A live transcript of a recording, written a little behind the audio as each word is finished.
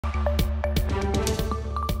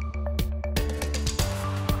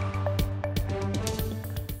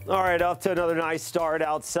All right, off to another nice start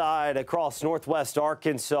outside across northwest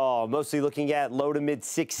Arkansas. Mostly looking at low to mid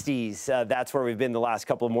 60s. That's where we've been the last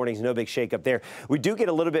couple of mornings. No big shakeup there. We do get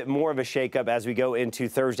a little bit more of a shakeup as we go into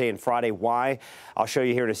Thursday and Friday. Why? I'll show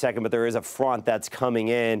you here in a second, but there is a front that's coming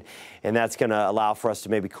in, and that's going to allow for us to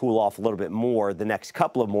maybe cool off a little bit more the next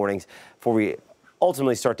couple of mornings before we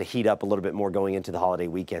ultimately start to heat up a little bit more going into the holiday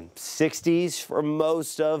weekend. 60s for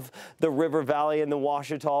most of the River Valley and the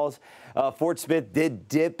Ouachitas. Fort Smith did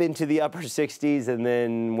dip into the upper 60s and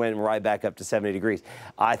then went right back up to 70 degrees.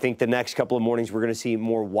 I think the next couple of mornings we're going to see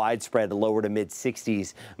more widespread lower to mid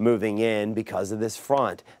 60s moving in because of this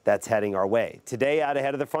front that's heading our way. Today out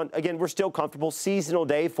ahead of the front, again, we're still comfortable. Seasonal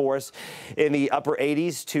day for us in the upper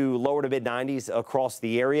 80s to lower to mid 90s across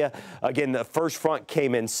the area. Again, the first front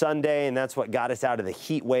came in Sunday, and that's what got us out of the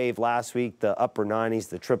heat wave last week. The upper 90s,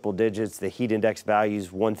 the triple digits, the heat index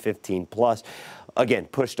values 115 plus. Again,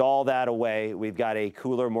 pushed all that away. We've got a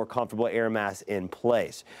cooler, more comfortable air mass in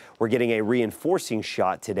place. We're getting a reinforcing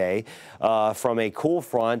shot today from a cool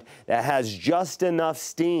front that has just enough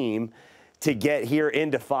steam to get here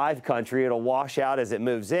into 5 country. It'll wash out as it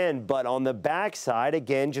moves in, but on the backside,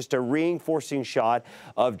 again, just a reinforcing shot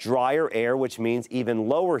of drier air, which means even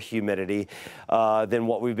lower humidity than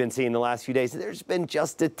what we've been seeing the last few days. There's been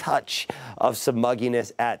just a touch of some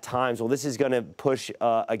mugginess at times. Well, this is going to push,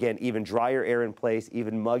 again, even drier air in place,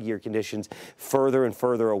 even muggier conditions further and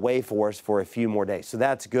further away for us for a few more days. So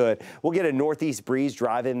that's good. We'll get a northeast breeze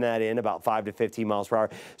driving that in about 5 to 15 miles per hour.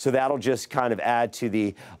 So that'll just kind of add to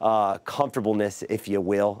the comfortableness, if you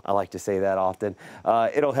will. I like to say that often.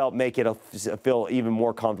 It'll help make it feel even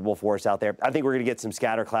more comfortable for us out there. I think we're going to get some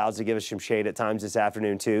scatter clouds to give us some shade at times this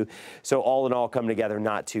afternoon too. So all in all, coming together,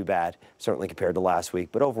 not too bad, certainly compared to last week,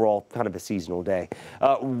 but overall kind of a seasonal day.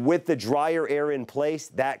 With the drier air in place,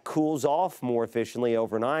 that cools off more efficiently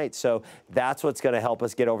overnight. So that's what's going to help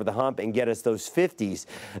us get over the hump and get us those 50s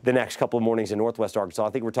the next couple of mornings in northwest Arkansas. I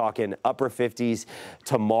think we're talking upper 50s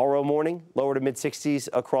tomorrow morning, lower to mid 60s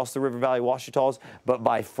across the River Valley Ouachitas, but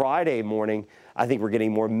by Friday morning, I think we're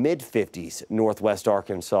getting more mid-50s northwest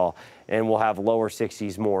Arkansas, and we'll have lower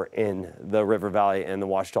 60s more in the River Valley and the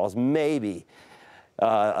Ouachitas. Maybe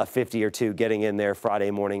a 50 or 2 getting in there Friday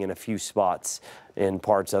morning in a few spots in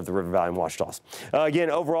parts of the River Valley and Ouachitas.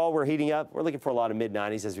 Again, overall, we're heating up. We're looking for a lot of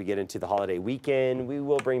mid-90s as we get into the holiday weekend. We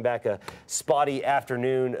will bring back a spotty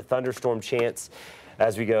afternoon thunderstorm chance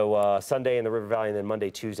as we go Sunday in the River Valley and then Monday,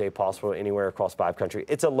 Tuesday, possible anywhere across 5 country.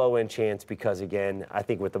 It's a low-end chance because, again, I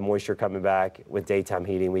think with the moisture coming back, with daytime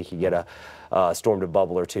heating, we could get a storm to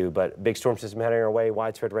bubble or 2. But big storm system heading our way,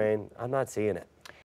 widespread rain, I'm not seeing it.